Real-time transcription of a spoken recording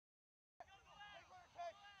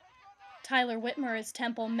Tyler Whitmer is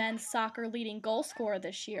Temple men's soccer leading goal scorer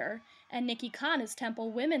this year, and Niki is Temple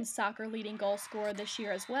women's soccer leading goal scorer this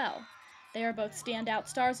year as well. They are both standout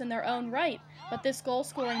stars in their own right, but this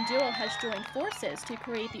goal-scoring duo has joined forces to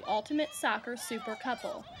create the ultimate soccer super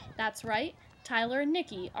couple. That's right, Tyler and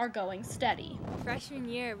Niki are going steady. Freshman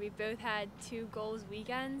year, we both had 2 goals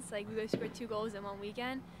weekends. We both scored 2 goals in one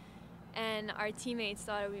weekend. And our teammates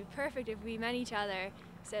thought it would be perfect if we met each other.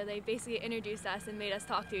 So they basically introduced us and made us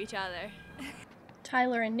talk to each other.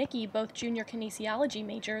 Tyler and Niki, both junior kinesiology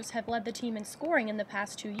majors, have led the team in scoring in the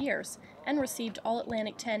past 2 years and received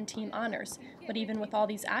All-Atlantic 10 team honors. But even with all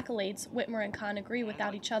these accolades, Whitmer and Kahn agree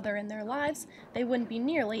without each other in their lives, they wouldn't be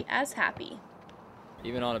nearly as happy.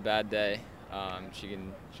 Even on a bad day,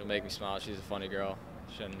 she'll make me smile. She's a funny girl.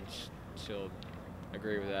 She'll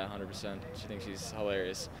agree with that 100%. She thinks she's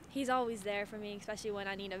hilarious. He's always there for me, especially when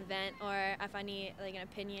I need a vent or if I need an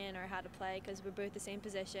opinion or how to play, because we're both the same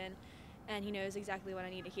position. And he knows exactly what I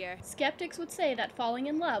need to hear. Skeptics would say that falling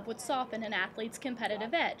in love would soften an athlete's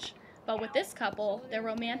competitive edge. But with this couple, their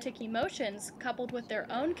romantic emotions, coupled with their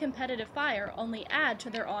own competitive fire, only add to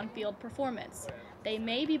their on-field performance. They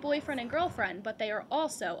may be boyfriend and girlfriend, but they are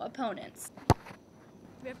also opponents.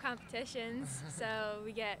 We have competitions, so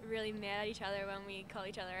we get really mad at each other when we call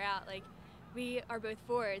each other out. We are both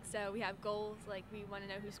forwards, so we have goals. We want to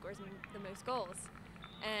know who scores the most goals.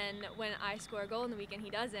 And when I score a goal in the weekend,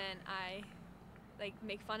 he doesn't, I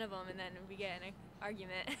make fun of him, and then we get in an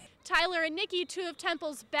argument. Tyler and Niki, 2 of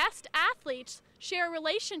Temple's best athletes, share a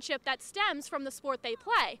relationship that stems from the sport they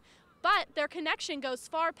play. But their connection goes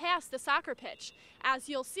far past the soccer pitch. As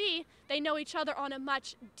you'll see, they know each other on a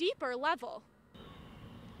much deeper level.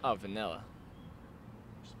 Oh, vanilla.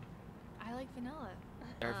 I like vanilla.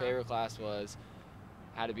 Her favorite class was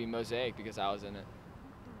how to be mosaic because I was in it.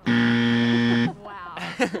 Wow.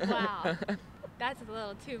 Wow. That's a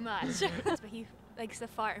little too much. But he likes to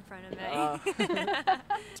fart in front of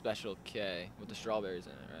me. Special K with the strawberries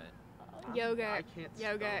in it, right? Yogurt.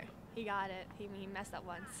 Yogurt. He got it. He messed up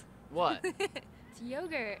once. What? It's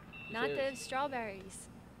yogurt, not the strawberries.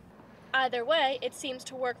 Either way, it seems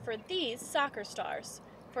to work for these soccer stars.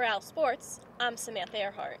 For OwlSports, I'm Samantha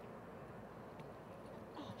Earhart.